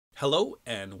Hello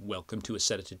and welcome to a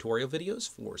set of tutorial videos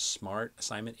for Smaart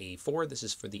Assignment A4. This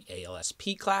is for the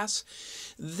ALSP class.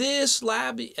 This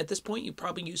lab, at this point, you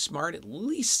probably use Smaart at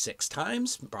least 6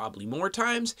 times, probably more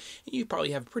times. You probably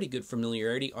have pretty good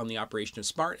familiarity on the operation of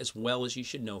Smaart, as well as you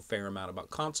should know a fair amount about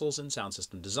consoles and sound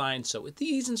system design. So with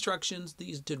these instructions,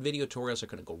 these video tutorials are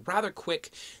going to go rather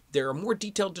quick. There are more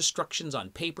detailed instructions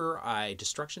on paper,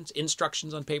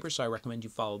 instructions on paper, so I recommend you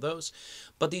follow those.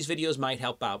 But these videos might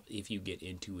help out if you get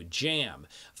into a jam.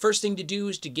 First thing to do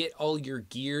is to get all your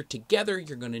gear together.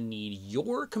 You're going to need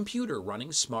your computer running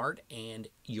Smaart and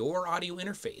your audio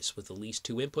interface with at least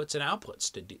 2 inputs and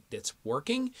outputs that's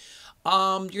working.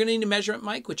 You're going to need a measurement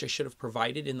mic, which I should have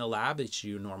provided in the lab. It's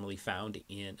normally found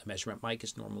in a measurement mic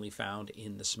is normally found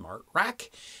in the Smaart rack,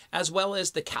 as well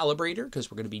as the calibrator, because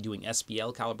we're going to be doing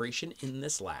SBL calibration in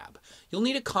this lab. You'll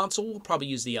need a console. We'll probably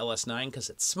use the LS9 because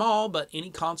it's small, but any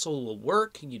console will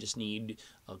work. You just need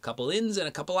a couple ins and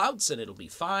a couple outs and it'll be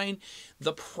fine.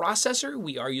 The processor,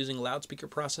 we are using a loudspeaker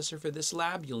processor for this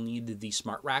lab. You'll need the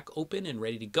Smaart rack open and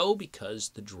ready to go because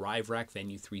the drive rack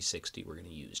Venue 360 we're going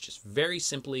to use just very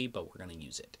simply, but we're going to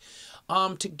use it.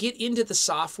 To get into the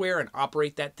software and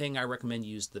operate that thing, I recommend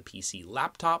use the PC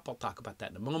laptop. I'll talk about that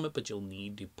in a moment, but you'll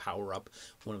need to power up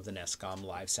one of the Nescom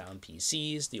Live Sound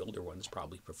PCs. The older one is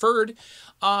probably preferred.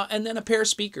 And then a pair of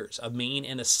speakers, a main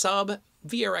and a sub.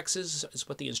 VRXs is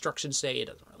what the instructions say. It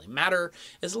doesn't really matter.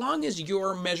 As long as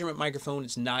your measurement microphone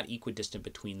is not equidistant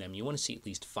between them, you want to see at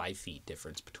least 5 feet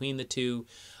difference between the two.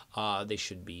 They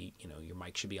should be, your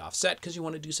mic should be offset because you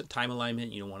want to do some time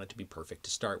alignment. You don't want it to be perfect to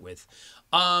start with.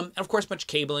 And of course, bunch of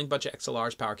cabling, bunch of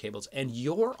XLRs, power cables, and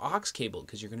your aux cable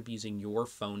because you're going to be using your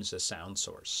phone as a sound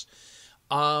source.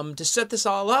 To set this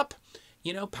all up,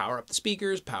 power up the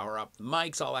speakers, power up the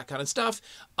mics, all that kind of stuff.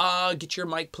 Get your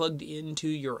mic plugged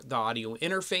into the audio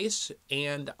interface.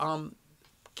 And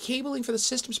cabling for the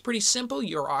system is pretty simple.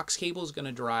 Your aux cable is going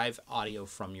to drive audio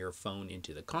from your phone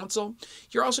into the console.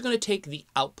 You're also going to take the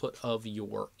output of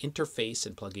your interface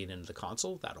and plug it into the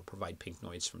console. That'll provide pink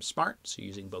noise from Smaart. So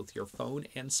using both your phone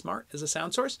and Smaart as a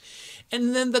sound source.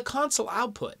 And then the console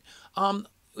output.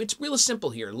 It's really simple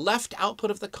here. Left output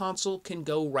of the console can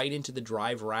go right into the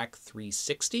Drive Rack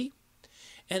 360.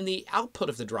 And the output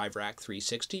of the Drive Rack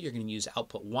 360, you're going to use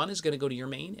output 1 is going to go to your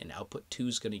main, and output 2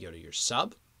 is going to go to your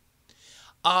sub.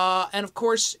 And of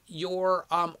course, you're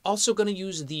also going to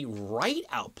use the right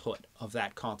output of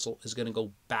that console is going to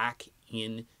go back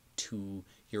into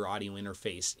your audio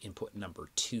interface input number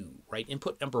 2. Right?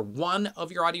 Input number 1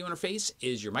 of your audio interface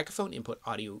is your microphone.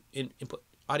 Audio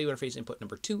interface input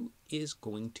number 2 is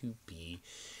going to be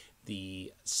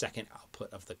the second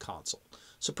output of the console.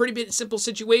 So pretty simple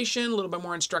situation, a little bit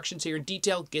more instructions here in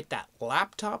detail. Get that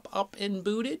laptop up and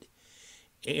booted.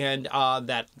 And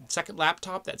that second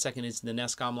laptop, that second is the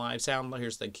Nescom Live Sound.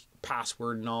 Here's the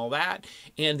password and all that.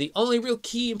 And the only real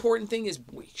key important thing is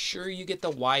make sure you get the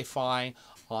Wi-Fi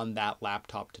on that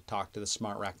laptop to talk to the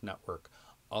Smaart Rack network.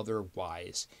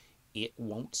 Otherwise, it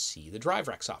won't see the Drive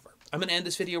Rack software. I'm going to end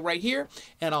this video right here,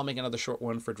 and I'll make another short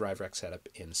one for Drive Rack setup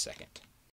in a second.